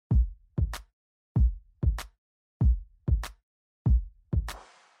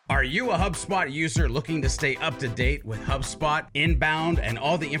Are you a HubSpot user looking to stay up to date with HubSpot, inbound, and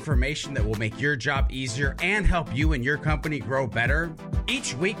all the information that will make your job easier and help you and your company grow better?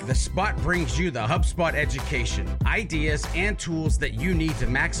 Each week, The Spot brings you the HubSpot education, ideas, and tools that you need to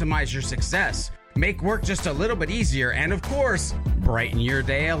maximize your success, make work just a little bit easier, and of course, brighten your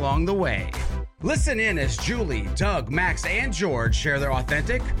day along the way. Listen in as Julie, Doug, Max, and George share their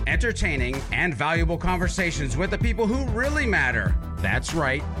authentic, entertaining, and valuable conversations with the people who really matter. That's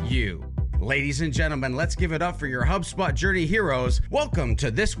right, you. Ladies and gentlemen, let's give it up for your HubSpot Journey heroes. Welcome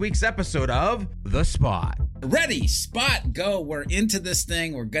to this week's episode of The Spot. Ready, spot, go. We're into this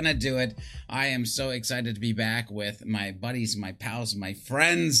thing. We're going to do it. I am so excited to be back with my buddies, my pals, my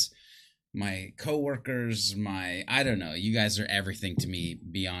friends, my coworkers, I don't know. You guys are everything to me,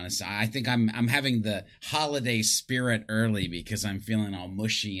 be honest. I think I'm having the holiday spirit early because I'm feeling all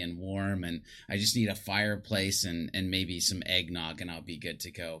mushy and warm, and I just need a fireplace and maybe some eggnog and I'll be good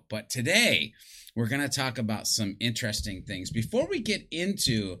to go. But today we're going to talk about some interesting things. Before we get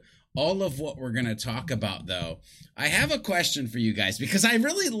into all of what we're going to talk about, though, I have a question for you guys because I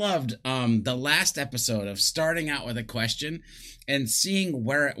really loved the last episode of starting out with a question and seeing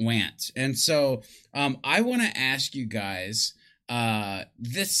where it went. And so I want to ask you guys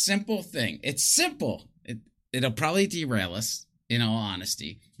this simple thing. It's simple. It'll probably derail us, in all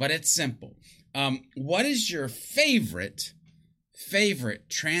honesty, but it's simple. What is your favorite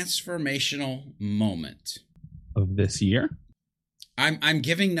transformational moment of this year? I'm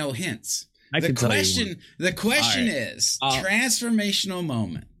giving no hints. The question is transformational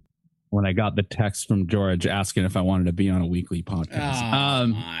moment. When I got the text from George asking if I wanted to be on a weekly podcast. Oh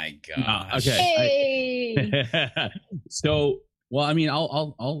my gosh. Okay. Hey. So, well, I mean,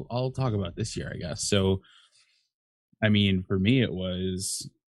 I'll talk about this year, I guess. So, I mean, for me, it was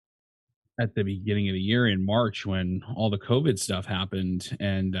at the beginning of the year in March when all the COVID stuff happened,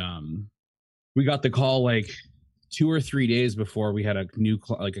 and we got the call like 2 or 3 days before we had a new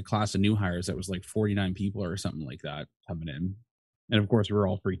a class of new hires that was like 49 people or something like that coming in. And of course, we were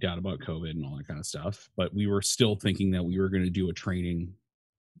all freaked out about COVID and all that kind of stuff, but we were still thinking that we were going to do a training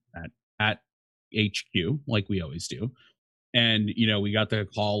at HQ like we always do. And, you know, we got the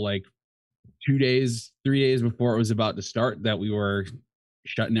call like 3 days before it was about to start that we were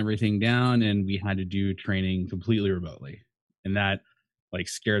shutting everything down and we had to do training completely remotely. And that like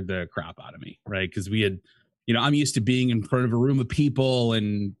scared the crap out of me, right? Because we had, you know, I'm used to being in front of a room of people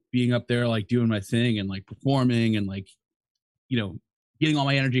and being up there, like doing my thing and like performing and like, you know, getting all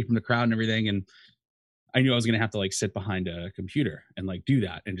my energy from the crowd and everything. And I knew I was going to have to like sit behind a computer and like do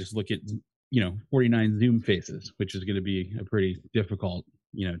that and just look at, you know, 49 Zoom faces, which is going to be a pretty difficult,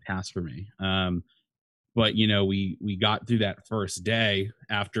 you know, task for me. But, you know, we got through that first day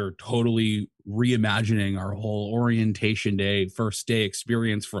after totally reimagining our whole orientation day, first day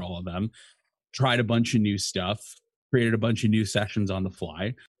experience for all of them. Tried a bunch of new stuff, created a bunch of new sessions on the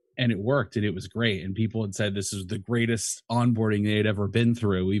fly, and it worked and it was great. And people had said this is the greatest onboarding they had ever been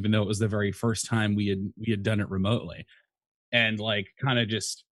through, even though it was the very first time we had done it remotely. And like kind of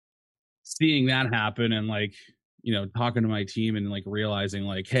just seeing that happen and like, you know, talking to my team and like realizing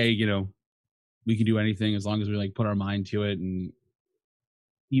like, hey, you know, we can do anything as long as we like put our mind to it. And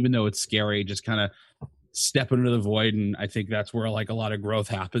even though it's scary, just kind of step into the void. And I think that's where like a lot of growth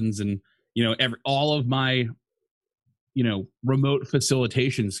happens. And you know, all of my, you know, remote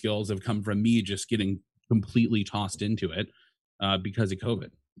facilitation skills have come from me just getting completely tossed into it because of COVID.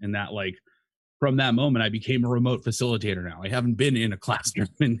 And that, like, from that moment, I became a remote facilitator now. I haven't been in a classroom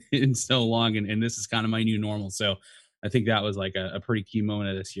in so long, and this is kind of my new normal. So I think that was like a pretty key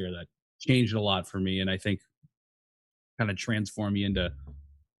moment of this year that changed a lot for me. And I think kind of transformed me into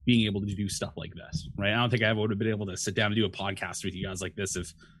being able to do stuff like this, right? I don't think I would have been able to sit down and do a podcast with you guys like this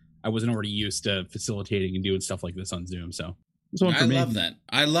if I wasn't already used to facilitating and doing stuff like this on Zoom. So I love that.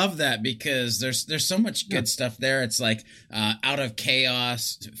 I love that because there's so much good stuff there. It's like out of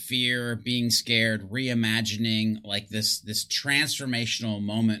chaos, fear, being scared, reimagining, like this transformational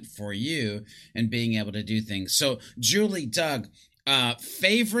moment for you and being able to do things. So Julie, Doug,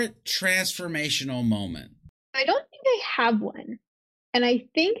 favorite transformational moment? I don't think I have one. And I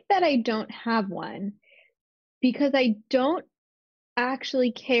think that I don't have one because I don't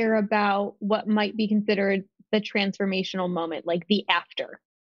actually care about what might be considered the transformational moment, like the after.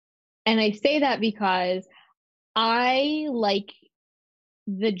 And I say that because I like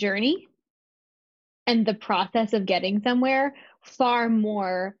the journey and the process of getting somewhere far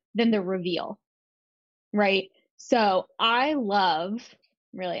more than the reveal, right? So I love,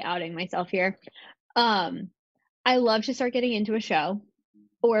 really outing myself here, I love to start getting into a show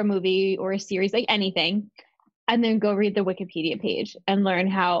or a movie or a series, like anything. and then go read the Wikipedia page and learn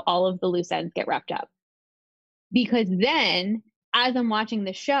how all of the loose ends get wrapped up. Because then, as I'm watching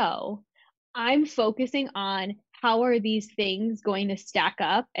the show, I'm focusing on how are these things going to stack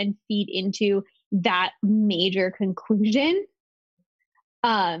up and feed into that major conclusion. So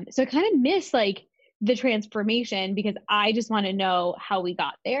I kind of miss like the transformation because I just want to know how we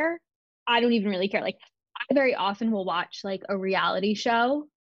got there. I don't even really care. Like I very often will watch like a reality show,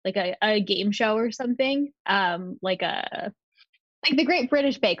 like a game show or something, like the Great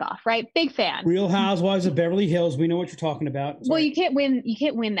British Bake Off, right? Big fan. Real Housewives of Beverly Hills. We know what you're talking about. Sorry. Well, you can't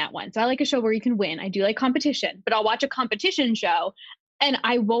win that one. So I like a show where you can win. I do like competition, but I'll watch a competition show and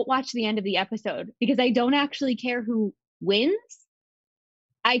I won't watch the end of the episode because I don't actually care who wins.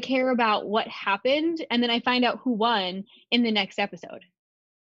 I care about what happened, and then I find out who won in the next episode.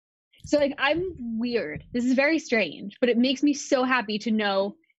 So like I'm weird. This is very strange, but it makes me so happy to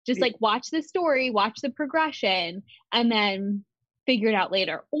know just like watch the story, watch the progression, and then figure it out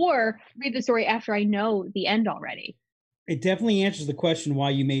later, or read the story after I know the end already. It definitely answers the question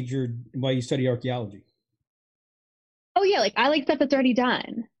why you study archaeology. Oh yeah, like I like stuff that's already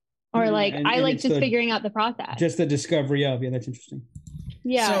done, or like I like just figuring out the process. Just the discovery of, yeah, that's interesting.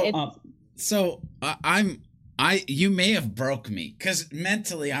 Yeah. You may have broke me because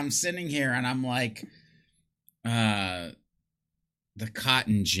mentally I'm sitting here and I'm like, the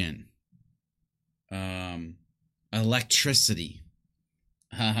cotton gin, electricity,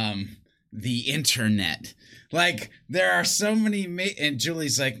 the internet. Like there are so many, and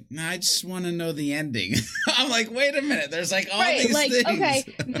Julie's like, no, I just want to know the ending. I'm like, wait a minute. There's like all these things. Okay,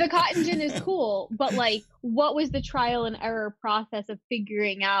 the cotton gin is cool, but like, what was the trial and error process of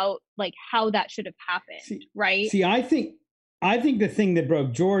figuring out like how that should have happened, right? See, I think the thing that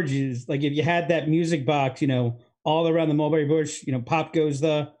broke George is like if you had that music box, all around the mulberry bush, pop goes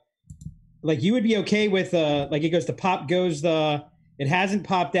the, like you would be okay with like it goes the pop goes the, it hasn't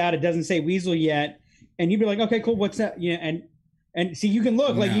popped out, it doesn't say weasel yet. And you'd be like, okay, cool. What's that? And see, you can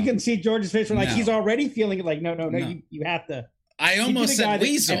look like you can see George's face. Like he's already feeling it. Like, no. You have to. I almost said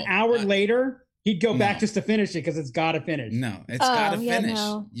weasel. An hour later, he'd go back just to finish it because it's got to finish. No, it's got to finish.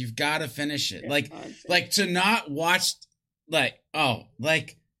 No. You've got to finish it. Like to not watch. Like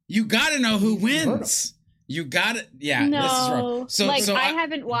you got to know who wins. You got it. Yeah, no. This is wrong. So I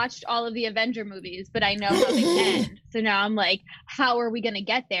haven't watched all of the Avenger movies, but I know how they end. So now I'm like, how are we going to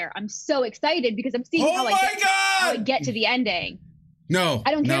get there? I'm so excited because I'm seeing how I get to the ending. No,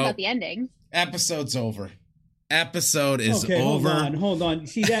 I don't care about the ending. Episode's over. Episode is over. Hold on.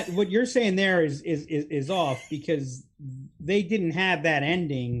 See that what you're saying there is off because they didn't have that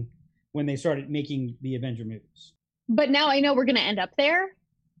ending when they started making the Avenger movies. But now I know we're going to end up there.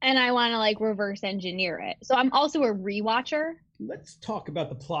 And I want to like reverse engineer it. So I'm also a rewatcher. Let's talk about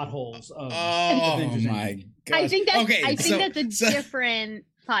the plot holes of Avengers. My God. I think that's a different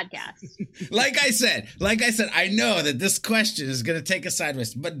podcast. Like I said, I know that this question is going to take us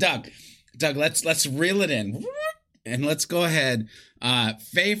sideways. But Doug, let's reel it in. And let's go ahead.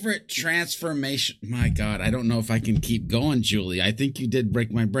 Favorite transformation. My God, I don't know if I can keep going, Julie. I think you did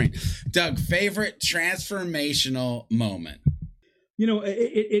break my brain. Doug, favorite transformational moment.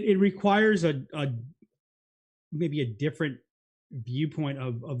 It requires a maybe a different viewpoint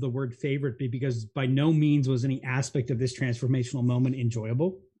of the word favorite because by no means was any aspect of this transformational moment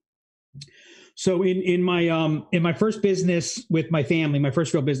enjoyable. So in my first business with my family, my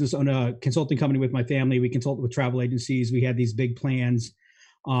first real business, owned a consulting company with my family. We consulted with travel agencies. We had these big plans.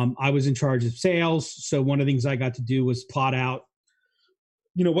 I was in charge of sales. So one of the things I got to do was plot out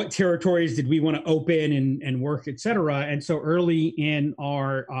what territories did we want to open and work, et cetera. And so early in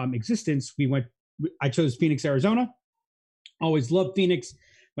our existence, I chose Phoenix, Arizona. Always loved Phoenix.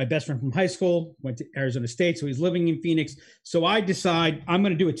 My best friend from high school went to Arizona State, so he's living in Phoenix. So I decide I'm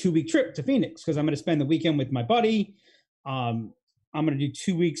going to do a 2-week trip to Phoenix because I'm going to spend the weekend with my buddy. I'm going to do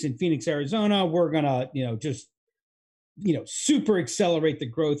 2 weeks in Phoenix, Arizona. We're going to, just super accelerate the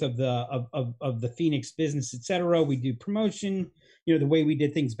growth of the Phoenix business, et cetera. We do promotion. The way we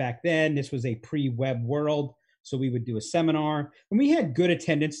did things back then, this was a pre-web world. So we would do a seminar and we had good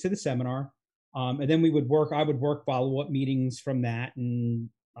attendance to the seminar. And then I would work follow-up meetings from that and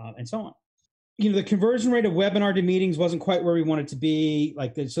so on. The conversion rate of webinar to meetings wasn't quite where we wanted to be.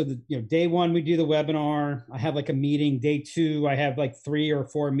 Day one, we do the webinar. I have like a meeting. Day two, I have like 3 or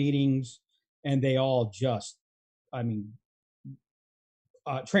 4 meetings and they all train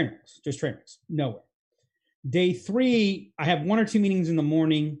wrecks, nowhere. Day 3, I have 1 or 2 meetings in the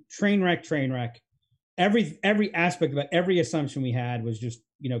morning, train wreck. Every aspect of it, every assumption we had was just,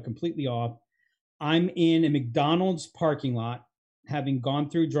 completely off. I'm in a McDonald's parking lot, having gone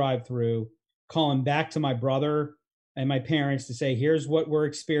through drive-through, calling back to my brother and my parents to say, here's what we're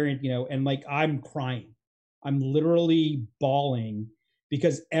experiencing, and like, I'm crying. I'm literally bawling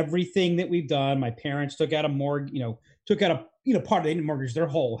because everything that we've done, my parents took out a mortgage, they didn't mortgage their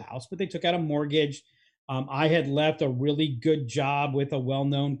whole house, but they took out a mortgage. I had left a really good job with a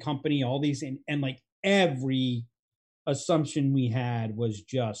well-known company, all these, and like every assumption we had was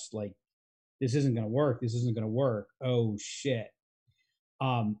just like, this isn't going to work. This isn't going to work. Oh shit.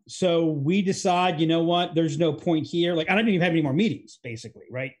 So we decide, you know what, there's no point here. Like, I didn't even have any more meetings, basically.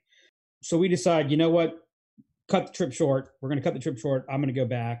 Right. So we decide, you know what, cut the trip short. We're going to cut the trip short. I'm going to go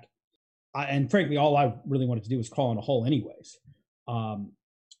back. And frankly, all I really wanted to do was crawl in a hole anyways.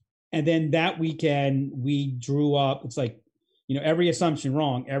 And then that weekend we drew up, it's like, every assumption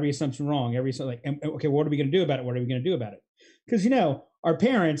wrong, okay, what are we going to do about it? What are we going to do about it? Because, our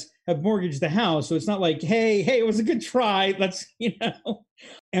parents have mortgaged the house. So it's not like, hey, it was a good try. Let's,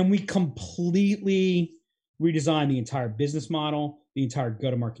 and we completely redesigned the entire business model, the entire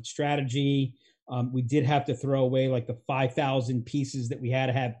go-to-market strategy. We did have to throw away like the 5,000 pieces that we had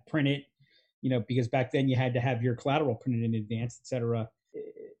to have printed, because back then you had to have your collateral printed in advance, et cetera.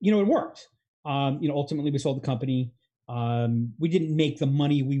 It worked. Ultimately we sold the company. We didn't make the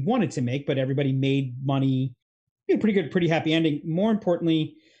money we wanted to make, but everybody made money. Pretty good, pretty happy ending. More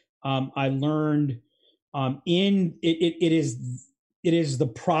importantly, I learned it is the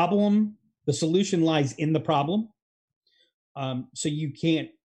problem. The solution lies in the problem. So you can't,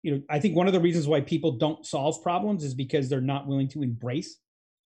 I think one of the reasons why people don't solve problems is because they're not willing to embrace.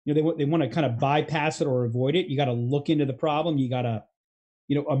 They want to kind of bypass it or avoid it. You got to look into the problem. You got to,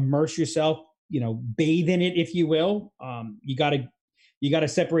 immerse yourself, bathe in it, if you will. You got to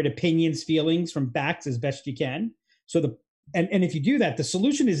separate opinions, feelings from facts as best you can. So and if you do that, the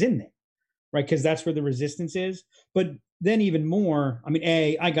solution is in there, right? Because that's where the resistance is. But then even more,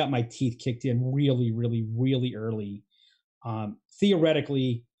 I got my teeth kicked in really, really, really early.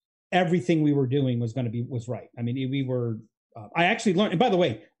 Theoretically, everything we were doing was right. We were. I actually learned, and by the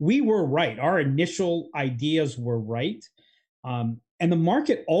way, we were right. Our initial ideas were right, and the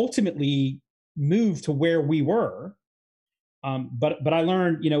market ultimately moved to where we were. But I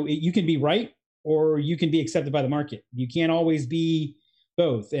learned, you can be right or you can be accepted by the market. You can't always be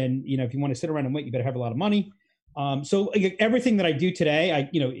both. And, if you want to sit around and wait, you better have a lot of money. So like, everything that I do today,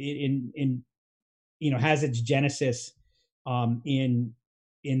 has its genesis in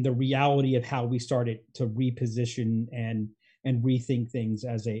the reality of how we started to reposition and rethink things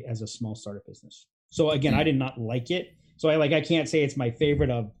as a small startup business. So again, I did not like it. So I can't say it's my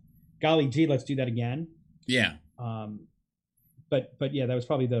favorite of, golly gee, let's do that again. Yeah. But yeah, that was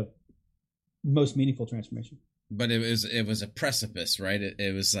probably the most meaningful transformation. But it was a precipice, right?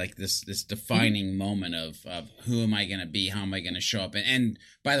 It was like this defining moment of who am I going to be? How am I going to show up? And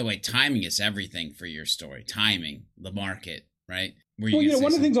by the way, timing is everything for your story. Timing, the market, right? One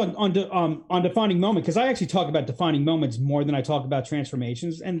of the things on defining moment, because I actually talk about defining moments more than I talk about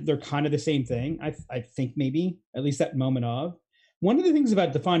transformations, and they're kind of the same thing. I think maybe at least that moment of. One of the things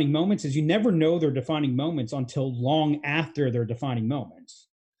about defining moments is you never know they're defining moments until long after they're defining moments.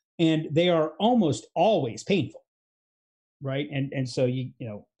 And they are almost always painful, right? And so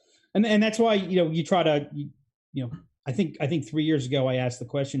and that's why you try to I think 3 years ago I asked the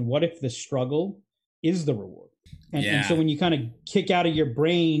question, what if the struggle is the reward? And so when you kind of kick out of your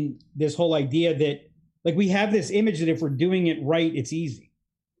brain this whole idea that like we have this image that if we're doing it right, it's easy.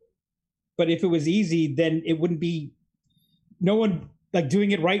 But if it was easy, then it wouldn't be. No one like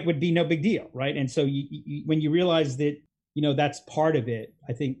doing it right would be no big deal, right? And so you when you realize that that's part of it,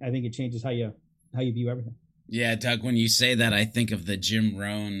 I think it changes how you view everything. Yeah, Doug, when you say that, I think of the Jim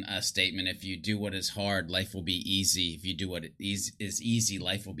Rohn statement: "If you do what is hard, life will be easy. If you do what is easy,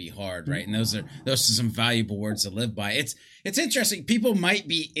 life will be hard." Right, and those are some valuable words to live by. It's interesting. People might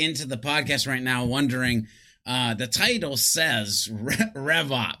be into the podcast right now, wondering. The title says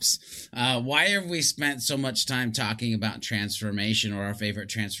RevOps. Why have we spent so much time talking about transformation or our favorite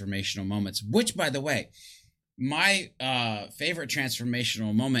transformational moments? Which, by the way, my favorite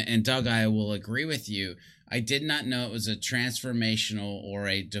transformational moment, and Doug, I will agree with you, I did not know it was a transformational or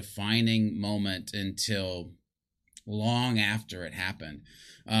a defining moment until long after it happened.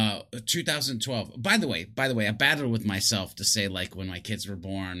 2012. By the way, I battled with myself to say, like, when my kids were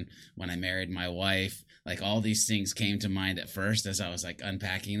born, when I married my wife, like all these things came to mind at first as I was like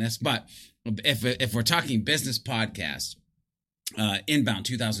unpacking this. But if we're talking business podcast, Inbound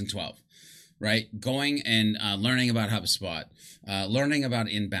 2012, right? Going and learning about HubSpot, learning about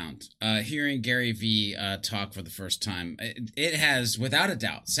inbound, hearing Gary Vee talk for the first time, it has, without a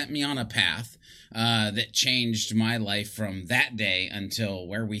doubt, sent me on a path that changed my life from that day until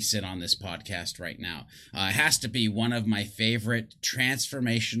where we sit on this podcast right now. It has to be one of my favorite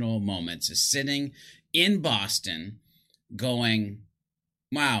transformational moments, is sitting in Boston going,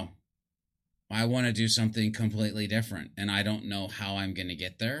 wow, I want to do something completely different, and I don't know how I'm going to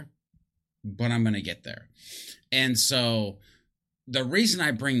get there, but I'm going to get there. And so the reason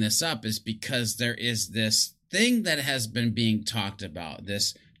I bring this up is because there is this thing that has been being talked about,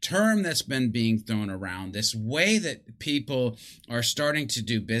 this term that's been being thrown around, this way that people are starting to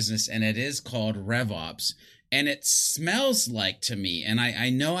do business, and it is called RevOps. And it smells like, to me, and I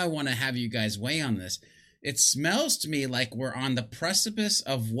know I want to have you guys weigh on this, it smells to me like we're on the precipice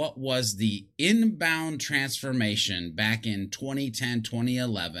of what was the inbound transformation back in 2010,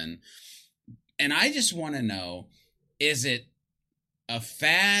 2011. And I just want to know, is it a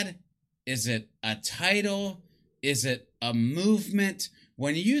fad? Is it a title? Is it a movement?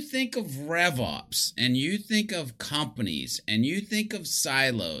 When you think of RevOps and you think of companies and you think of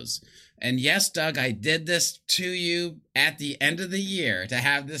silos, and yes, Doug, I did this to you at the end of the year to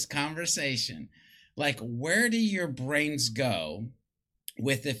have this conversation. Like, where do your brains go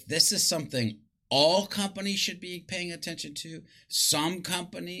with, if this is something all companies should be paying attention to, some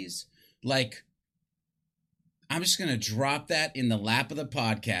companies, like, I'm just going to drop that in the lap of the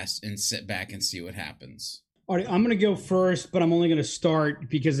podcast and sit back and see what happens. All right, I'm going to go first, but I'm only going to start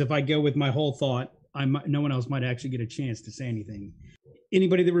because if I go with my whole thought, no one else might actually get a chance to say anything.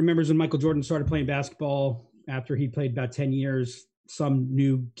 Anybody that remembers when Michael Jordan started playing basketball after he played about 10 years, some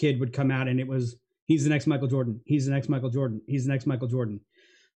new kid would come out and it was, he's the next Michael Jordan. He's the next Michael Jordan. He's the next Michael Jordan.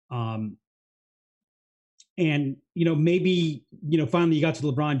 And, maybe, finally you got to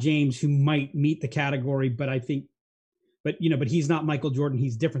LeBron James, who might meet the category, but he's not Michael Jordan.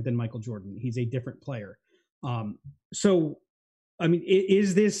 He's different than Michael Jordan. He's a different player.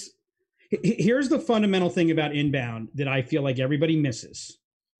 Here's the fundamental thing about inbound that I feel like everybody misses,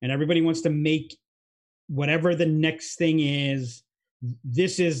 and everybody wants to make whatever the next thing is,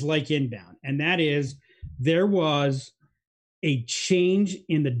 this is like inbound. And that is, there was a change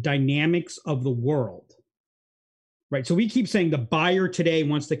in the dynamics of the world, right? So we keep saying the buyer today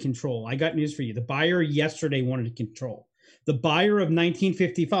wants to control. I got news for you. The buyer yesterday wanted to control. The buyer of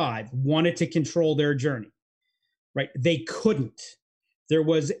 1955 wanted to control their journey, right? They couldn't. There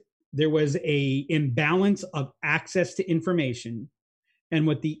was a imbalance of access to information. And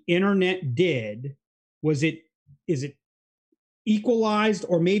what the internet did was it equalized,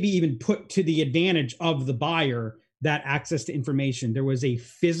 or maybe even put to the advantage of the buyer, that access to information. There was a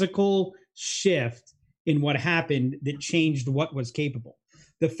physical shift in what happened that changed what was capable.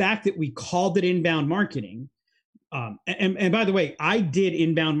 The fact that we called it inbound marketing, and by the way, I did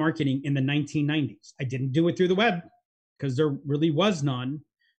inbound marketing in the 1990s. I didn't do it through the web because there really was none,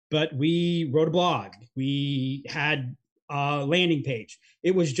 but we wrote a blog. We had a landing page.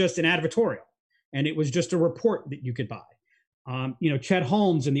 It was just an advertorial, and it was just a report that you could buy. Chet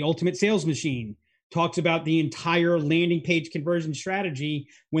Holmes in The Ultimate Sales Machine talks about the entire landing page conversion strategy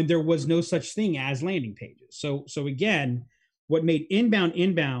when there was no such thing as landing pages. So again, what made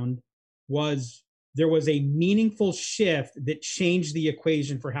inbound was there was a meaningful shift that changed the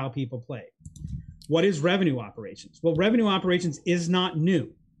equation for how people play. What is revenue operations? Well, revenue operations is not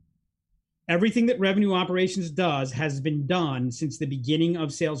new. Everything that revenue operations does has been done since the beginning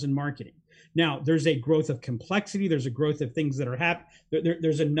of sales and marketing. Now, there's a growth of complexity. There's a growth of things that are happening.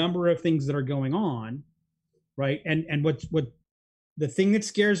 There's a number of things that are going on, right? And what the thing that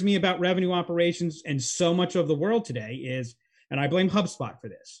scares me about revenue operations and so much of the world today is, and I blame HubSpot for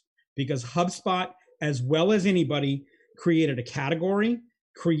this, because HubSpot, as well as anybody, created a category,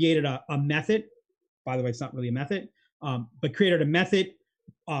 created a method. By the way, it's not really a method, but created a method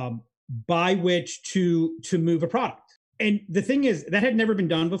by which to move a product. And the thing is, that had never been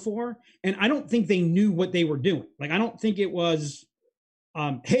done before. And I don't think they knew what they were doing. Like, I don't think it was,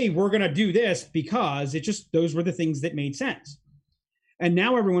 hey, we're going to do this, because it just, those were the things that made sense. And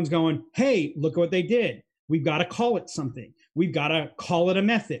now everyone's going, hey, look at what they did. We've got to call it something. We've got to call it a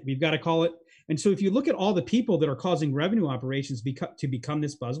method. We've got to call it. And so if you look at all the people that are causing revenue operations to become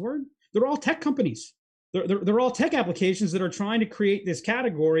this buzzword, they're all tech companies. They're all tech applications that are trying to create this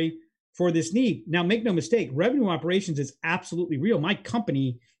category for this need. Now, make no mistake, revenue operations is absolutely real. My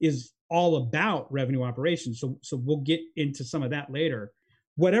company is all about revenue operations. So we'll get into some of that later.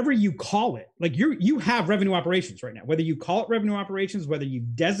 Whatever you call it, like you have revenue operations right now, whether you call it revenue operations, whether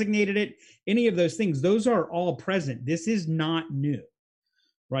you've designated it, any of those things, those are all present. This is not new,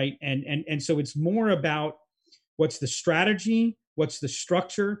 right? And so it's more about what's the strategy, what's the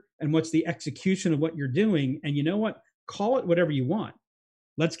structure, and what's the execution of what you're doing. And you know what? Call it whatever you want.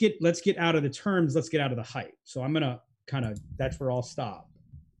 Let's get out of the terms. Let's get out of the hype. So I'm gonna that's where I'll stop.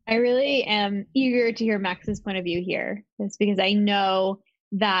 I really am eager to hear Max's point of view here. It's because I know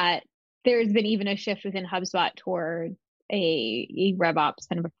that there's been even a shift within HubSpot toward a RevOps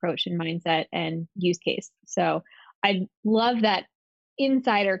kind of approach and mindset and use case. So I love that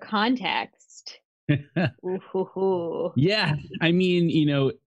insider context. Yeah. I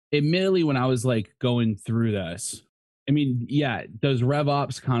mean, admittedly, when I was like going through this, I mean, yeah, does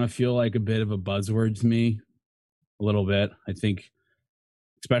RevOps kind of feel like a bit of a buzzword to me? A little bit. I think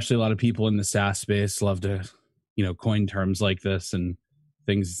especially a lot of people in the SaaS space love to, coin terms like this, and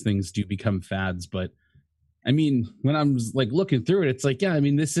things do become fads. But I mean, when I'm like looking through it, it's like, yeah, I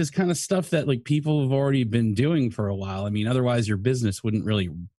mean, this is kind of stuff that like people have already been doing for a while. I mean, otherwise your business wouldn't really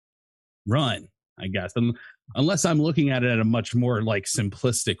run, I guess, unless I'm looking at it at a much more like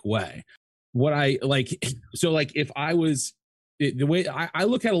simplistic way. What I like, so like if I was the way I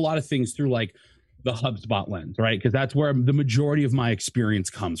look at a lot of things through like the HubSpot lens, right? Because that's where the majority of my experience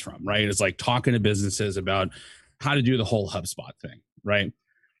comes from, right? It's like talking to businesses about how to do the whole HubSpot thing, right?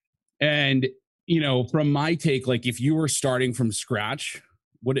 And, from my take, like if you were starting from scratch,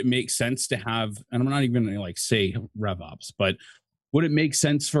 would it make sense to have, and I'm not even going to like say RevOps, but would it make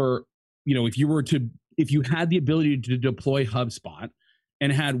sense for, if you had the ability to deploy HubSpot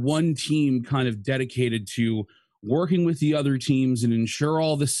and had one team kind of dedicated to working with the other teams and ensure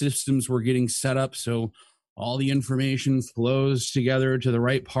all the systems were getting set up so all the information flows together to the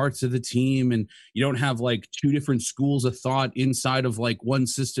right parts of the team, and you don't have like two different schools of thought inside of like one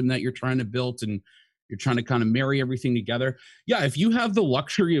system that you're trying to build, and you're trying to kind of marry everything together. Yeah, if you have the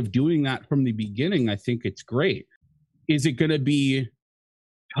luxury of doing that from the beginning, I think it's great. Is it going to be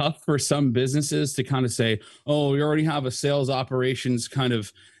tough for some businesses to kind of say, oh, we already have a sales operations kind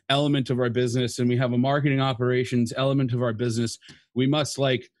of element of our business, and we have a marketing operations element of our business. We must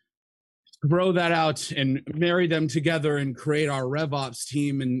like throw that out and marry them together and create our RevOps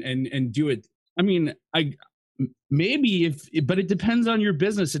team and do it. I mean, but it depends on your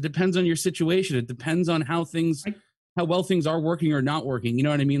business. It depends on your situation. It depends on how well things are working or not working. You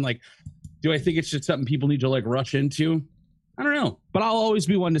know what I mean? Like, do I think it's just something people need to like rush into? I don't know, but I'll always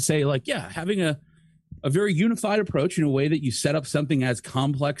be one to say like, yeah, having a very unified approach in a way that you set up something as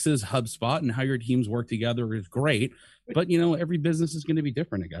complex as HubSpot and how your teams work together is great. But, every business is going to be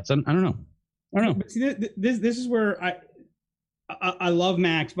different, I guess. I don't know. But see, this is where I love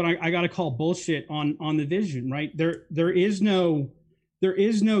Max, but I got to call bullshit on the vision, right? There is no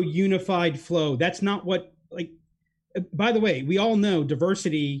unified flow. That's not what, like, by the way, we all know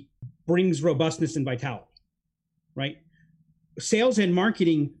diversity brings robustness and vitality, right? Sales and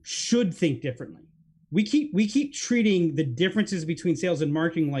marketing should think differently. We keep treating the differences between sales and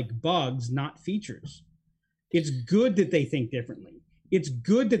marketing like bugs, not features. It's good that they think differently. It's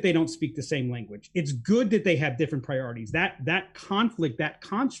good that they don't speak the same language. It's good that they have different priorities. That conflict, that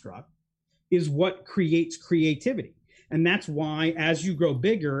construct is what creates creativity. And that's why as you grow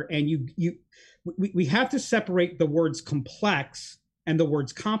bigger and we have to separate the words complex and the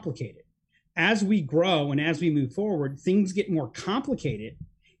words complicated. As we grow and as we move forward, things get more complicated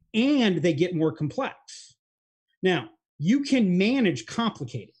and they get more complex. Now, you can manage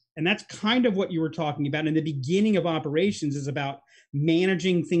complicated. And that's kind of what you were talking about in the beginning of operations, is about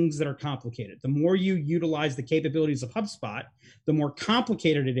managing things that are complicated. The more you utilize the capabilities of HubSpot, the more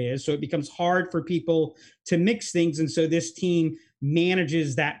complicated it is. So it becomes hard for people to mix things. And so this team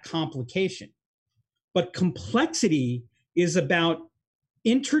manages that complication. But complexity is about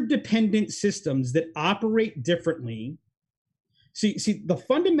interdependent systems that operate differently. See, the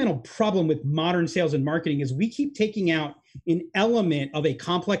fundamental problem with modern sales and marketing is we keep taking out an element of a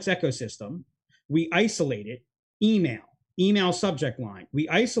complex ecosystem. We isolate it, email subject line. We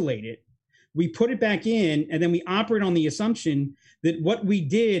isolate it, we put it back in, and then we operate on the assumption that what we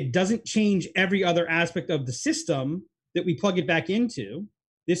did doesn't change every other aspect of the system that we plug it back into.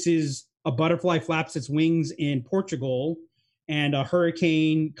 This is a butterfly flaps its wings in Portugal and a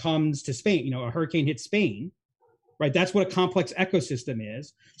hurricane comes to Spain, a hurricane hits Spain. Right, that's what a complex ecosystem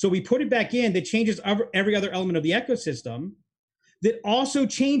is. So we put it back in that changes every other element of the ecosystem, that also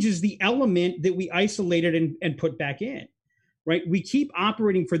changes the element that we isolated and put back in. Right, we keep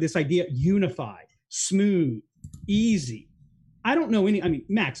operating for this idea: unified, smooth, easy. I don't know any.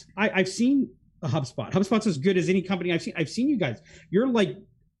 Max, I've seen a HubSpot. HubSpot's as good as any company I've seen. I've seen you guys. You're like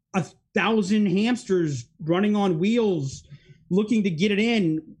 1,000 hamsters running on wheels, looking to get it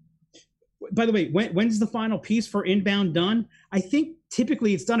in. By the way, when's the final piece for inbound done? I think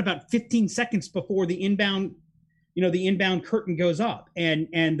typically it's done about 15 seconds before the inbound curtain goes up,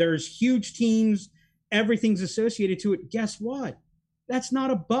 and there's huge teams, everything's associated to it. Guess what? That's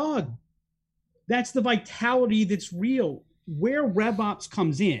not a bug. That's the vitality that's real. Where RevOps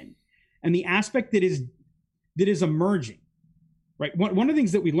comes in, and the aspect that is emerging, right? One of the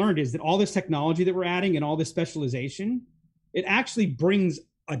things that we learned is that all this technology that we're adding and all this specialization, it actually brings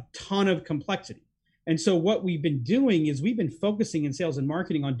a ton of complexity. And so what we've been doing is we've been focusing in sales and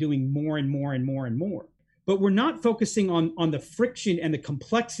marketing on doing more and more and more and more. But we're not focusing on the friction and the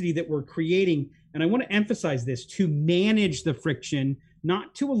complexity that we're creating. And I want to emphasize this, to manage the friction,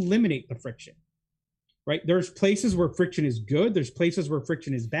 not to eliminate the friction, right? There's places where friction is good. There's places where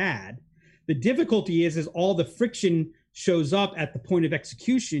friction is bad. The difficulty is all the friction shows up at the point of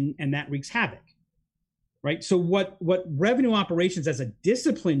execution, and that wreaks havoc, right? So what revenue operations as a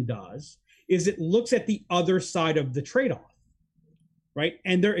discipline does is it looks at the other side of the trade-off, right?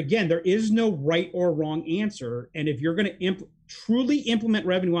 And there is no right or wrong answer. And if you're going to truly implement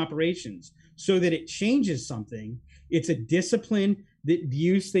revenue operations so that it changes something, it's a discipline that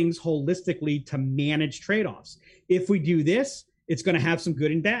views things holistically to manage trade-offs. If we do this, it's going to have some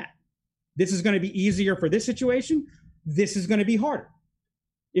good and bad. This is going to be easier for this situation. This is going to be harder.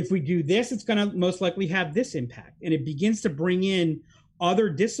 If we do this, it's going to most likely have this impact. And it begins to bring in other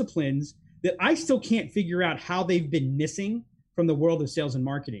disciplines that I still can't figure out how they've been missing from the world of sales and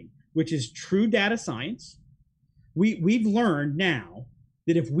marketing, which is true data science. We've learned now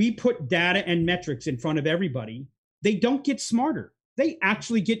that if we put data and metrics in front of everybody, they don't get smarter. They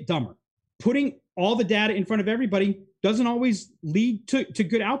actually get dumber. Putting all the data in front of everybody doesn't always lead to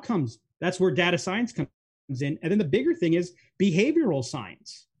good outcomes. That's where data science comes in. And then the bigger thing is behavioral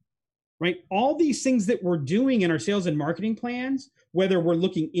science, right? All these things that we're doing in our sales and marketing plans, whether we're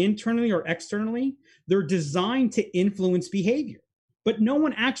looking internally or externally, they're designed to influence behavior. But no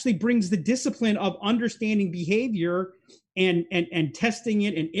one actually brings the discipline of understanding behavior and testing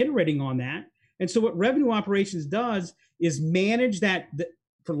it and iterating on that. And so what revenue operations does is manage that,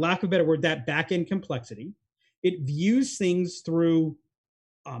 for lack of a better word, that back-end complexity. It views things through,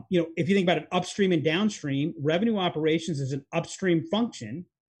 if you think about it, upstream and downstream, revenue operations is an upstream function,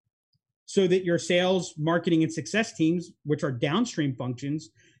 so that your sales, marketing, and success teams, which are downstream functions,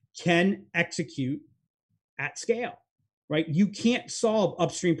 can execute at scale, right? You can't solve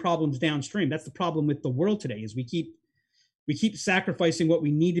upstream problems downstream. That's the problem with the world today, is we keep sacrificing what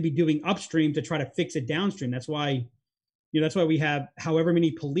we need to be doing upstream to try to fix it downstream. That's why we have however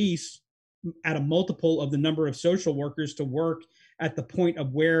many police at a multiple of the number of social workers to work at the point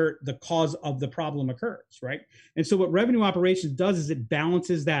of where the cause of the problem occurs, right? And so what revenue operations does is it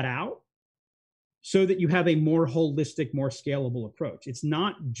balances that out so that you have a more holistic, more scalable approach. It's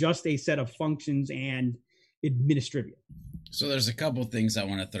not just a set of functions and administrivia. So there's a couple things I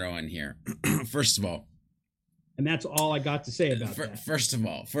want to throw in here. First of all, and that's all I got to say about that. First of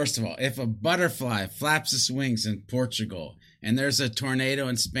all, if a butterfly flaps its wings in Portugal and there's a tornado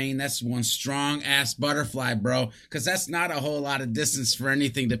in Spain, that's one strong ass butterfly, bro, because that's not a whole lot of distance for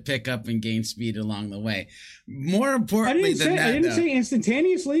anything to pick up and gain speed along the way. More importantly I didn't say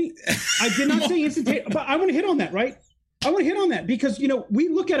instantaneously. I did not say instantaneously, but I want to hit on that, right? I want to hit on that because, we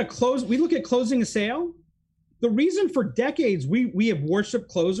look at closing a sale. The reason for decades we have worshiped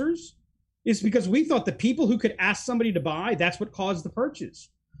closers is because we thought the people who could ask somebody to buy, that's what caused the purchase.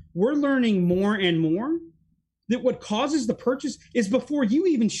 We're learning more and more that what causes the purchase is before you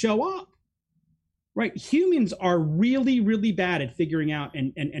even show up, right? Humans are really, really bad at figuring out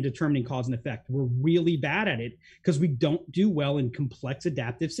and determining cause and effect. We're really bad at it because we don't do well in complex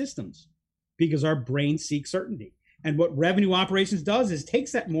adaptive systems because our brain seeks certainty. And what revenue operations does is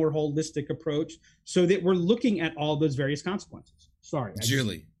takes that more holistic approach so that we're looking at all those various consequences. Sorry.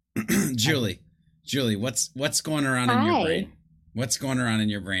 Julie, what's going around in your brain? What's going around in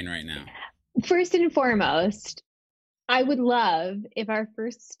your brain right now? First and foremost, I would love if our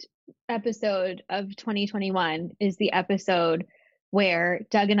first episode of 2021 is the episode where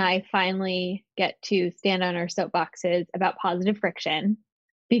Doug and I finally get to stand on our soapboxes about positive friction,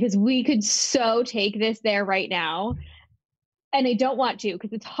 because we could so take this there right now. And I don't want to,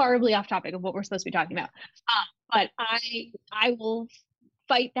 because it's horribly off topic of what we're supposed to be talking about. But I will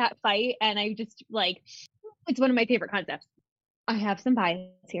fight that fight. And I just it's one of my favorite concepts. I have some bias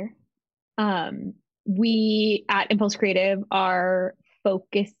here. We at Impulse Creative are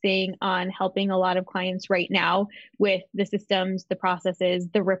focusing on helping a lot of clients right now with the systems, the processes,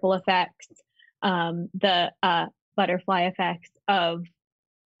 the ripple effects, the butterfly effects of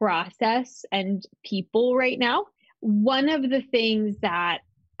process and people right now. One of the things that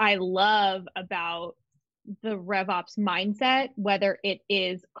I love about the RevOps mindset, whether it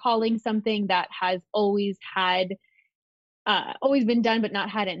is calling something that has always been done but not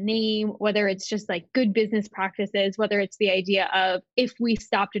had a name, whether it's just like good business practices, whether it's the idea of if we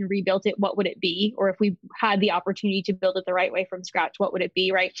stopped and rebuilt it, what would it be? Or if we had the opportunity to build it the right way from scratch, what would it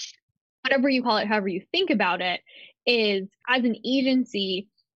be, right? Whatever you call it, however you think about it, is as an agency,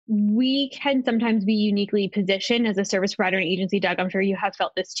 we can sometimes be uniquely positioned as a service provider and agency. Doug, I'm sure you have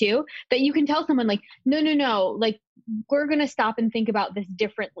felt this too, that you can tell someone like, no, like we're going to stop and think about this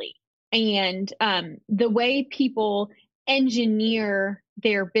differently. And the way people engineer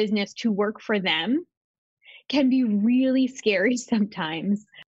their business to work for them can be really scary sometimes.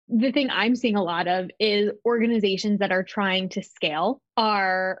 The thing I'm seeing a lot of is organizations that are trying to scale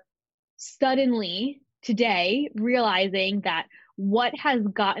are suddenly today realizing that what has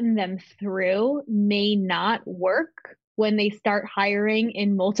gotten them through may not work when they start hiring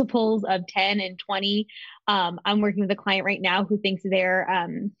in multiples of 10 and 20. I'm working with a client right now who thinks their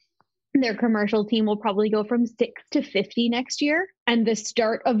commercial team will probably go from 6 to 50 next year. And the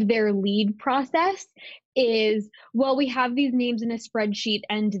start of their lead process is, well, we have these names in a spreadsheet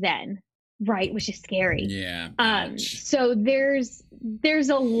and then, right, which is scary. Yeah. So there's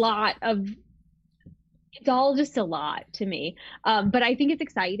a lot of, it's all just a lot to me. But I think it's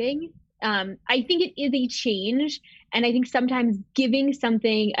exciting. I think it is a change. And I think sometimes giving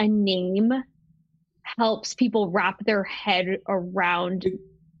something a name helps people wrap their head around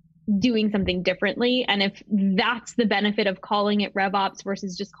doing something differently. And if that's the benefit of calling it RevOps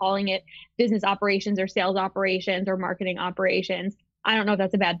versus just calling it business operations or sales operations or marketing operations, I don't know if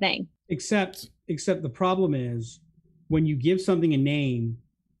that's a bad thing. Except the problem is when you give something a name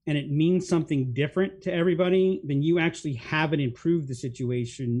and it means something different to everybody, then you actually haven't improved the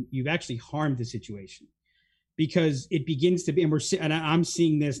situation. You've actually harmed the situation, because it begins to be, and I'm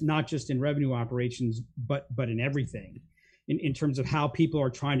seeing this not just in revenue operations, but in everything, in terms of how people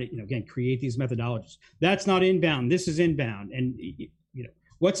are trying to, again, create these methodologies. That's not inbound. This is inbound. And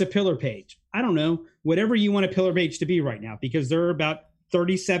what's a pillar page? I don't know. Whatever you want a pillar page to be right now, because there are about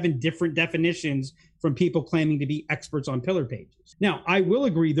 37 different definitions from people claiming to be experts on pillar pages. Now, I will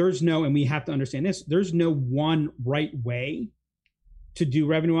agree and we have to understand this, there's no one right way to do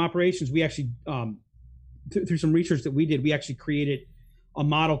revenue operations. We actually, through some research that we did, we actually created a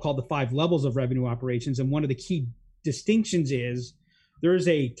model called the 5 levels of revenue operations. And one of the key distinctions is there's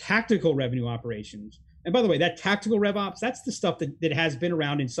a tactical revenue operations. And by the way, that tactical RevOps, that's the stuff that has been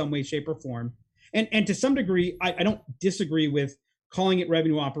around in some way, shape, or form. And to some degree, I don't disagree with calling it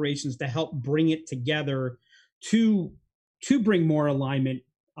revenue operations to help bring it together to bring more alignment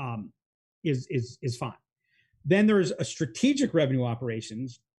is fine. Then there's a strategic revenue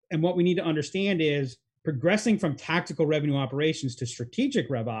operations. And what we need to understand is progressing from tactical revenue operations to strategic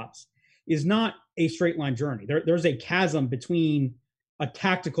RevOps is not a straight line journey. There's a chasm between a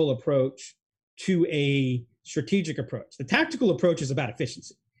tactical approach to a strategic approach. The tactical approach is about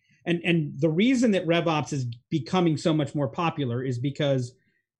efficiency. And the reason that RevOps is becoming so much more popular is because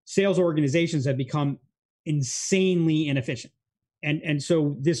sales organizations have become insanely inefficient. And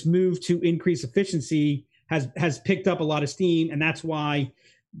so this move to increase efficiency has picked up a lot of steam. And that's why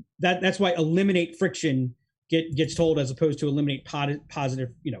eliminate friction gets told, as opposed to eliminate positive,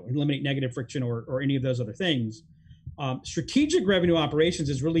 eliminate negative friction or any of those other things. Strategic revenue operations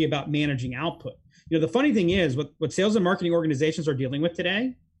is really about managing output. The funny thing is what sales and marketing organizations are dealing with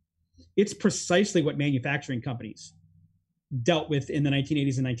today, it's precisely what manufacturing companies dealt with in the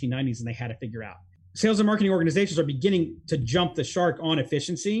 1980s and 1990s, and they had to figure out. Sales and marketing organizations are beginning to jump the shark on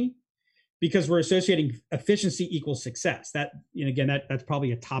efficiency because we're associating efficiency equals success. That's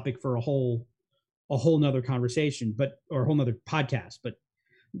probably a topic for a whole nother conversation, or a whole nother podcast. But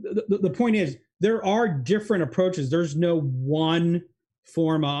the point is, there are different approaches. There's no one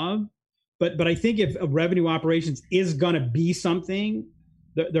form of, but I think if revenue operations is going to be something,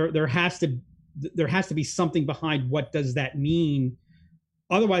 there has to be something behind what does that mean.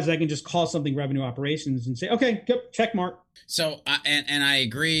 Otherwise, I can just call something revenue operations and say, okay, check mark. So, and I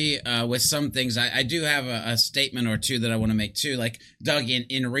agree with some things. I do have a statement or two that I want to make too. Like, Doug,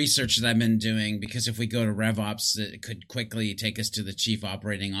 in research that I've been doing, because if we go to RevOps, it could quickly take us to the Chief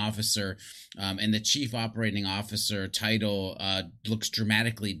Operating Officer. And the Chief Operating Officer title looks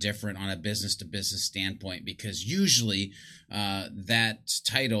dramatically different on a business-to-business standpoint, because usually that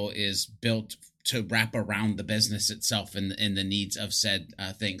title is built to wrap around the business itself and the needs of said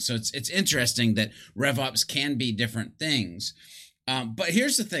thing. So it's interesting that RevOps can be different things. But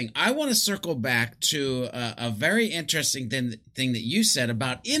here's the thing. I want to circle back to a very interesting thing that you said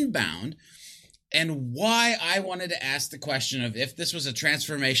about inbound. and why I wanted to ask the question of if this was a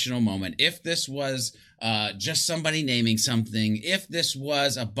transformational moment, if this was just somebody naming something, if this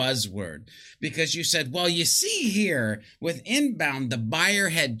was a buzzword, because you said, well, you see here with inbound, the buyer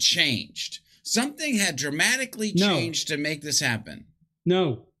had changed. Something had dramatically changed to make this happen.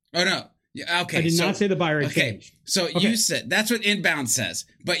 No. Oh, no. Yeah, okay. I did not say the buyer had changed. So you said, that's what inbound says,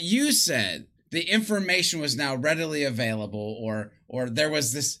 but you said the information was now readily available, or there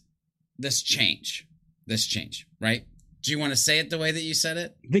was this change, right? Do you want to say it the way that you said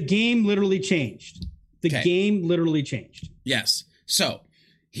it? The game literally changed. Game literally changed. Yes. So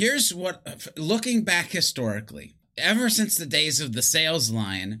here's what, looking back historically, ever since the days of the sales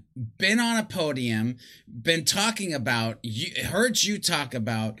line, been on a podium, been talking about, heard you talk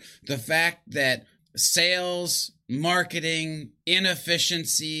about the fact that sales, marketing,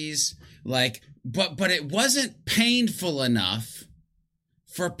 inefficiencies, but it wasn't painful enough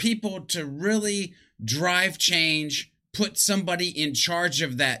for people to really drive change, put somebody in charge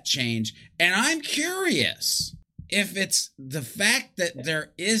of that change. And I'm curious if it's the fact that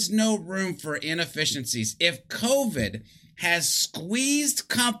there is no room for inefficiencies, if COVID has squeezed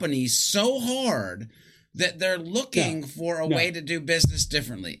companies so hard that they're looking for a way to do business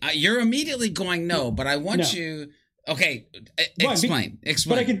differently. You're immediately going no, but I want you. Okay, explain.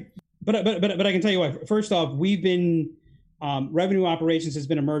 But I can tell you what. First off, we've been revenue operations has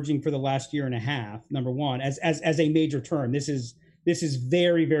been emerging for the last year and a half. Number one, as a major term. This is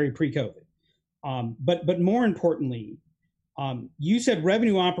very, very pre-COVID. But more importantly, you said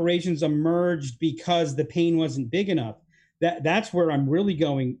revenue operations emerged because the pain wasn't big enough. That's where I'm really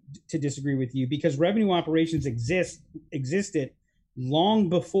going to disagree with you, because revenue operations existed long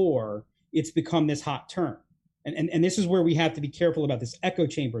before it's become this hot term. And this is where we have to be careful about this echo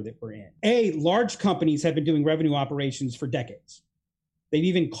chamber that we're in. Large companies have been doing revenue operations for decades. They've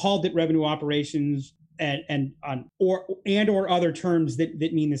even called it revenue operations or other terms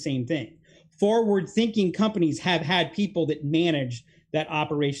that mean the same thing. Forward-thinking companies have had people that manage that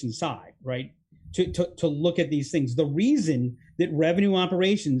operation side, right? To look at these things. The reason that revenue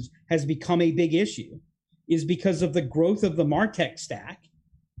operations has become a big issue is because of the growth of the MarTech stack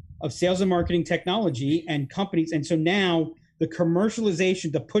of sales and marketing technology and companies. And so now the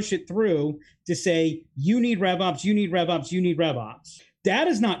commercialization to push it through to say, you need RevOps, you need RevOps, you need RevOps. Data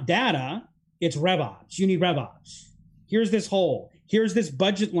is not data, it's RevOps. You need RevOps. Here's this hole. Here's this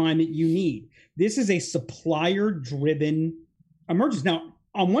budget line that you need. This is a supplier-driven emergence. Now,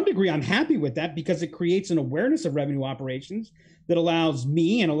 on one degree, I'm happy with that because it creates an awareness of revenue operations that allows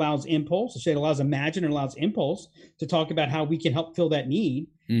me and allows Impulse, it allows Imagine and allows Impulse to talk about how we can help fill that need.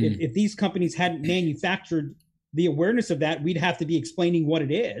 If these companies hadn't manufactured the awareness of that, we'd have to be explaining what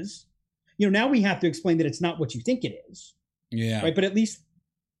it is. Now we have to explain that it's not what you think it is. Yeah. Right. But at least,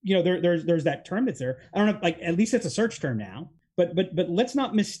 there's that term that's there. I don't know, at least it's a search term now. But let's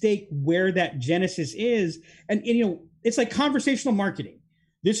not mistake where that genesis is. And it's like conversational marketing.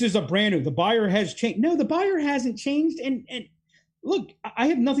 This is a brand new, the buyer has changed. No, the buyer hasn't changed. And look, I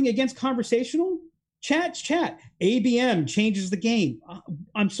have nothing against conversational. Chat's chat. ABM changes the game.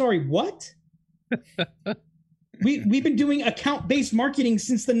 I'm sorry, what? We've been doing account-based marketing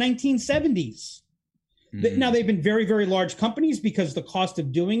since the 1970s. Now they've been very, very large companies because the cost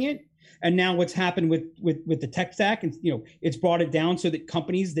of doing it. And now what's happened with the tech stack, and it's brought it down so that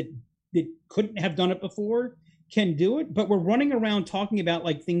companies that couldn't have done it before can do it. But we're running around talking about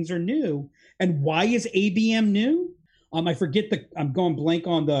like things are new. And why is ABM new? I forget I'm going blank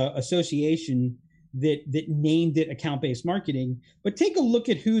on the association that named it account-based marketing. But take a look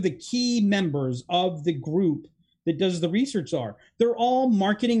at who the key members of the group that does the research are. They're all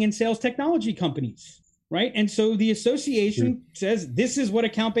marketing and sales technology companies, right? And so the association says this is what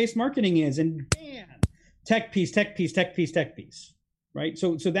account-based marketing is, and bam, tech piece, right?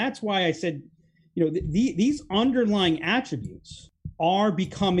 So that's why I said, these underlying attributes are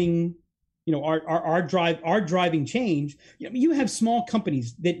becoming, are driving change. You have small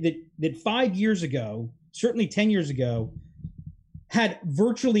companies that 5 years ago, certainly 10 years ago, had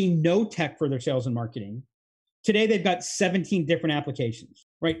virtually no tech for their sales and marketing. Today they've got 17 different applications,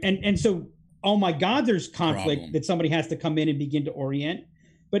 right? And so, oh my God, there's conflict that somebody has to come in and begin to orient.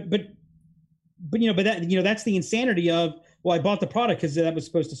 But that, that's the insanity of, well, I bought the product because that was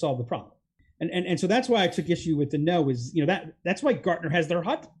supposed to solve the problem. And so that's why I took issue with the no is, that's why Gartner has their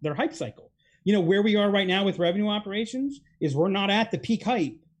hype cycle. Where we are right now with revenue operations is we're not at the peak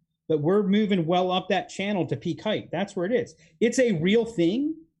hype, but we're moving well up that channel to peak hype. That's where it is. It's a real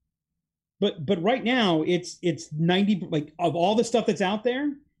thing. But right now it's 90, like of all the stuff that's out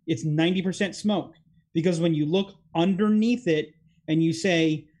there, it's 90% smoke, because when you look underneath it and you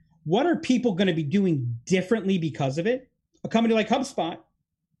say, what are people going to be doing differently because of it? A company like HubSpot,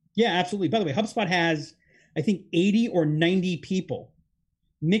 yeah, absolutely. By the way, HubSpot has, I think, 80 or 90 people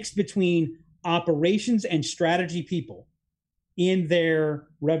mixed between operations and strategy people in their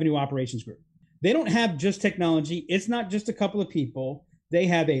revenue operations group. They don't have just technology. It's not just a couple of people. They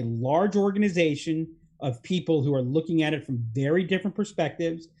have a large organization of people who are looking at it from very different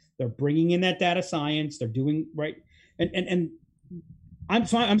perspectives. They're bringing in that data science. They're doing right. And I'm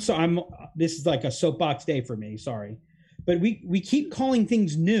sorry. This is like a soapbox day for me. Sorry, but we keep calling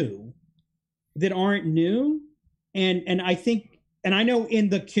things new that aren't new. And I think, and I know in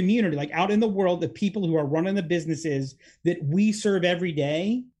the community, like out in the world, the people who are running the businesses that we serve every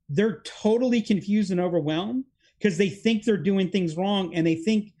day, they're totally confused and overwhelmed because they think they're doing things wrong. And they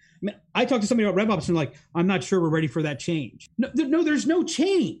think, I talked to somebody about RevOps and like, I'm not sure we're ready for that change. No, there's no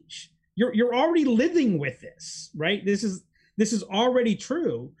change. You're already living with this, right? This is already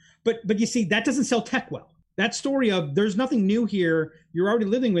true. But you see, that doesn't sell tech well. That story of there's nothing new here, you're already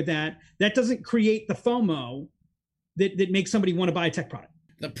living with that. That doesn't create the FOMO that makes somebody want to buy a tech product.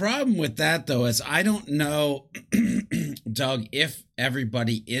 The problem with that, though, is I don't know, Doug, if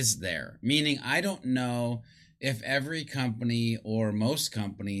everybody is there. Meaning, I don't know if every company or most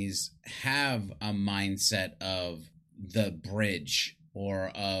companies have a mindset of the bridge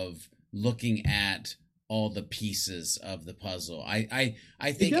or of looking at all the pieces of the puzzle. I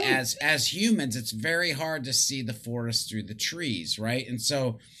think as humans, it's very hard to see the forest through the trees, right? And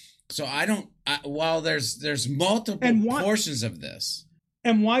so I don't. While there's multiple portions of this.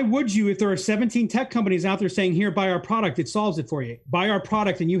 And why would you, if there are 17 tech companies out there saying, here, buy our product, it solves it for you. Buy our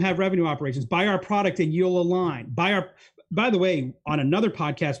product and you have revenue operations. Buy our product and you'll align. By the way, on another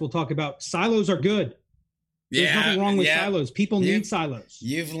podcast, we'll talk about silos are good. There's nothing wrong with silos. People need silos.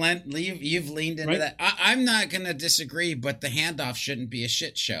 You've leaned into right? that. I'm not going to disagree, but the handoff shouldn't be a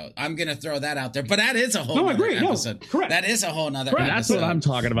shit show. I'm going to throw that out there. But that is a whole other episode. No, correct. That is a whole other episode. That's what I'm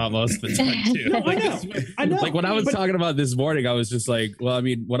talking about most of the time, too. No, I know. Like when I was talking about this morning, I was just like, well, I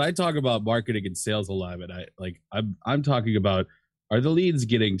mean, when I talk about marketing and sales alignment, I'm talking about, are the leads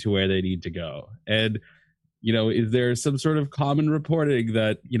getting to where they need to go? And, is there some sort of common reporting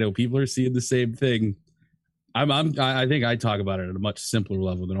that, people are seeing the same thing? I think I talk about it at a much simpler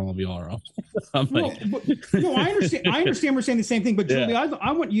level than all of y'all are. I understand. I understand we're saying the same thing, but Julie,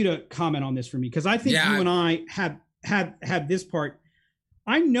 I want you to comment on this for me because I think you and I have this part.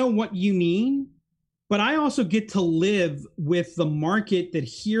 I know what you mean, but I also get to live with the market that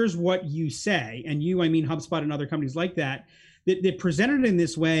hears what you say, and I mean HubSpot and other companies like that present it in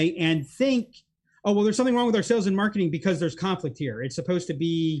this way and think, oh well, there's something wrong with our sales and marketing because there's conflict here. It's supposed to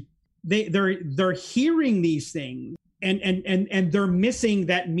be. They're hearing these things and they're missing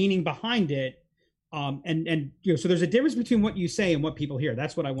that meaning behind it. So there's a difference between what you say and what people hear.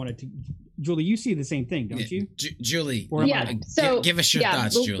 That's what I wanted to. Julie, you see the same thing, don't you? Julie, So give us your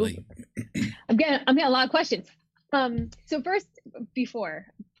thoughts, Julie. I'm getting a lot of questions. So first, before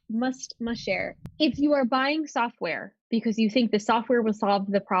must share, if you are buying software because you think the software will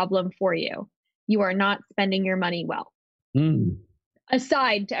solve the problem for you, you are not spending your money well.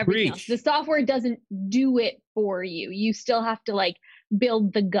 Aside to everything else, the software doesn't do it for you. You still have to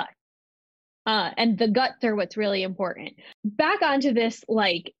build the gut. And the guts are what's really important. Back onto this,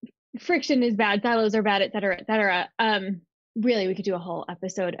 friction is bad, silos are bad, et cetera, et cetera. Really, we could do a whole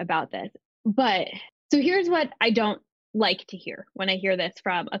episode about this. But so here's what I don't like to hear when I hear this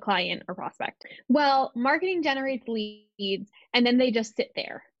from a client or prospect. Well, marketing generates leads and then they just sit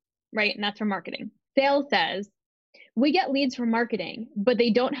there, right? And that's from marketing. Sales says, we get leads from marketing, but they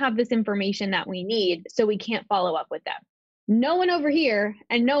don't have this information that we need, so we can't follow up with them. No one over here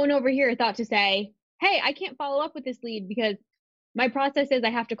thought to say, hey, I can't follow up with this lead because my process is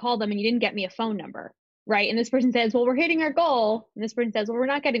I have to call them and you didn't get me a phone number, right? And this person says, well, we're hitting our goal. And this person says, well, we're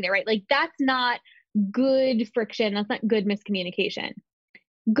not getting there, right? That's not good friction. That's not good miscommunication.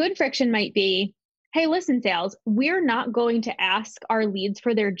 Good friction might be, hey, listen, sales, we're not going to ask our leads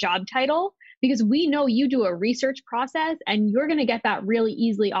for their job title because we know you do a research process and you're going to get that really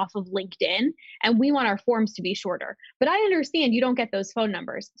easily off of LinkedIn. And we want our forms to be shorter. But I understand you don't get those phone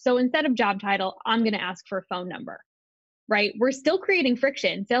numbers. So instead of job title, I'm going to ask for a phone number, right? We're still creating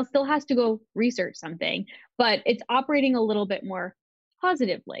friction. Sales still has to go research something, but it's operating a little bit more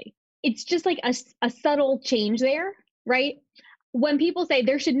positively. It's just a subtle change there, right? When people say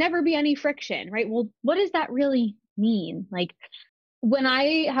there should never be any friction, right? Well, what does that really mean? When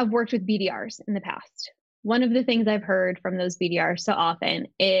I have worked with BDRs in the past, one of the things I've heard from those BDRs so often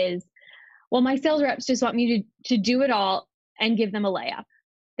is, well, my sales reps just want me to do it all and give them a layup.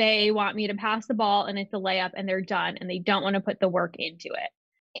 They want me to pass the ball and it's a layup and they're done and they don't want to put the work into it.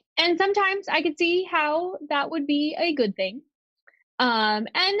 And sometimes I could see how that would be a good thing. And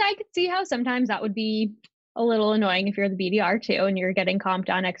I could see how sometimes that would be a little annoying if you're the BDR too and you're getting comped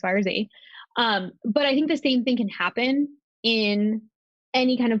on X, Y, or Z. But I think the same thing can happen in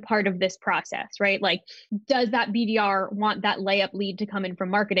any kind of part of this process, right? Like, does that BDR want that layup lead to come in from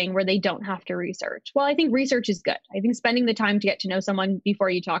marketing where they don't have to research? Well, I think research is good. I think spending the time to get to know someone before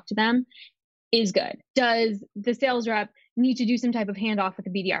you talk to them is good. Does the sales rep need to do some type of handoff with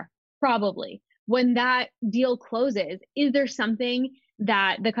the BDR? Probably. When that deal closes, is there something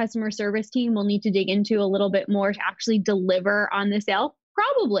that the customer service team will need to dig into a little bit more to actually deliver on the sale?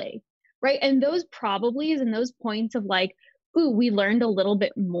 Probably, right? And those probablys and those points of like, ooh, we learned a little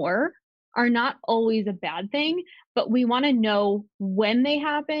bit more are not always a bad thing, but we want to know when they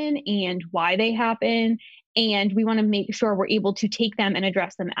happen and why they happen. And we want to make sure we're able to take them and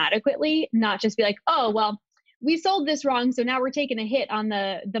address them adequately, not just be like, oh, well, we sold this wrong, so now we're taking a hit on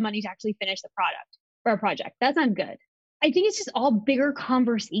the money to actually finish the product or project. That's not good. I think it's just all bigger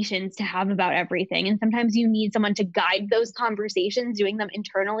conversations to have about everything. And sometimes you need someone to guide those conversations. Doing them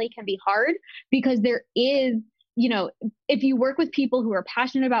internally can be hard because there is, if you work with people who are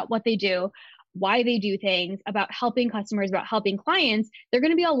passionate about what they do, why they do things, about helping customers, about helping clients, there are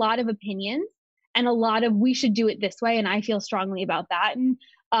going to be a lot of opinions and a lot of, we should do it this way. And I feel strongly about that. And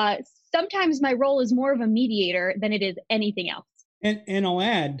sometimes my role is more of a mediator than it is anything else. And I'll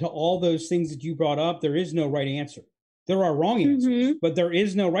add to all those things that you brought up, there is no right answer. There are wrong answers, but there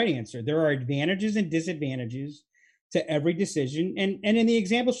is no right answer. There are advantages and disadvantages to every decision. And in the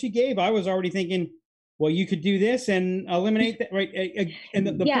example she gave, I was already thinking, well, you could do this and eliminate that, right? And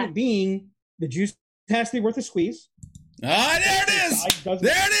the point being, the juice has to be worth a squeeze. Oh, there it is. There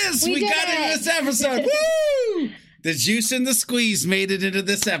it is. We got it in this episode. Woo! The juice and the squeeze made it into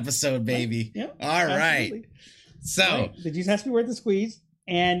this episode, baby. Yep, all right. Absolutely. So the juice has to be worth the squeeze.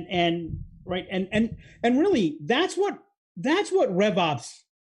 And really that's what RevOps,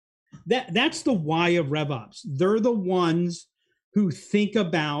 that's the why of RevOps. They're the ones who think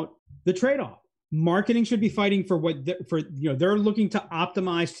about the trade-off. Marketing should be fighting for they're looking to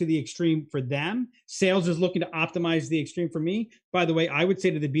optimize to the extreme for them. Sales is looking to optimize the extreme for me. By the way, I would say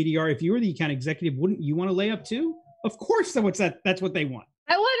to the BDR, if you were the account executive, wouldn't you want to lay up too? Of course, that's what they want.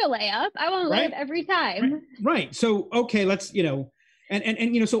 I want a layup. I want a layup every time. Right. So, okay, let's,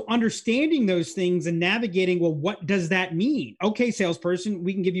 so understanding those things and navigating, well, what does that mean? Okay, salesperson,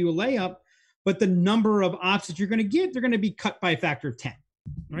 we can give you a layup, but the number of ops that you're going to get, they're going to be cut by a factor of 10.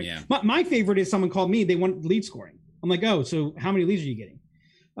 Right. Yeah. My favorite is someone called me. They want lead scoring. I'm like, oh, so how many leads are you getting?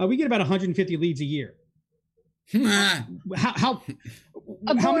 We get about 150 leads a year. how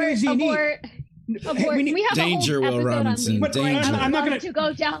many leads do you need? We have Danger, Will Robinson. Danger. I'm not going to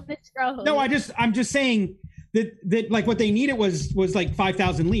go down this road. No, I'm just saying that like what they needed was like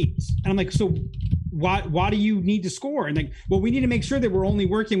 5,000 leads. And I'm like, so why do you need to score? And like, well, we need to make sure that we're only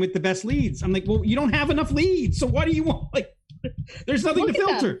working with the best leads. I'm like, well, you don't have enough leads. So what do you want? Like, there's nothing to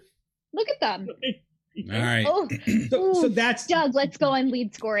filter. Look at them. All right. So that's Doug. Let's go on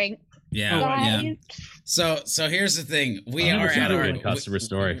lead scoring. Yeah. So here's the thing. We are at our customer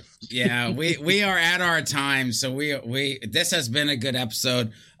story. Yeah, we are at our time. So we this has been a good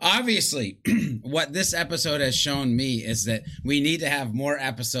episode. Obviously, what this episode has shown me is that we need to have more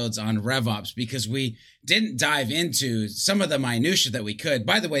episodes on RevOps because we didn't dive into some of the minutia that we could.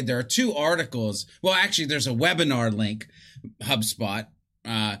 By the way, there are 2 articles. Well, actually, there's a webinar link, HubSpot.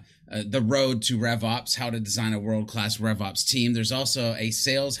 The Road to RevOps, How to Design a World-Class RevOps Team. There's also a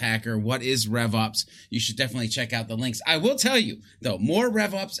Sales Hacker, What is RevOps? You should definitely check out the links. I will tell you, though, more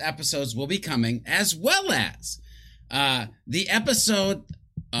RevOps episodes will be coming, as well as the episode,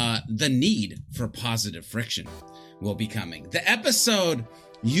 The Need for Positive Friction will be coming. The episode,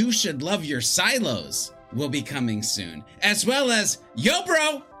 You Should Love Your Silos, will be coming soon, as well as, Yo,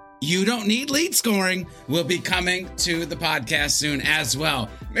 Bro! You Don't Need Lead Scoring will be coming to the podcast soon as well.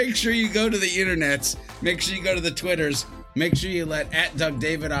 Make sure you go to the internets. Make sure you go to the Twitters. Make sure you let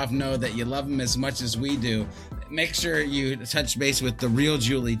 @DougDavidoff know that you love him as much as we do. Make sure you touch base with The Real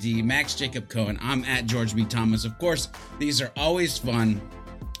Julie D, Max Jacob Cohen. I'm @George B. Thomas. Of course, these are always fun,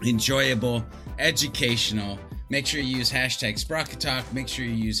 enjoyable, educational. Make sure you use #SprocketTalk. Make sure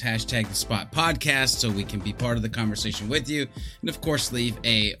you use #TheSpotPodcast so we can be part of the conversation with you. And of course, leave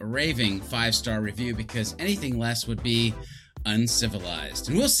a raving 5-star review because anything less would be uncivilized.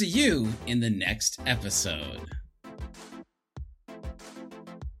 And we'll see you in the next episode.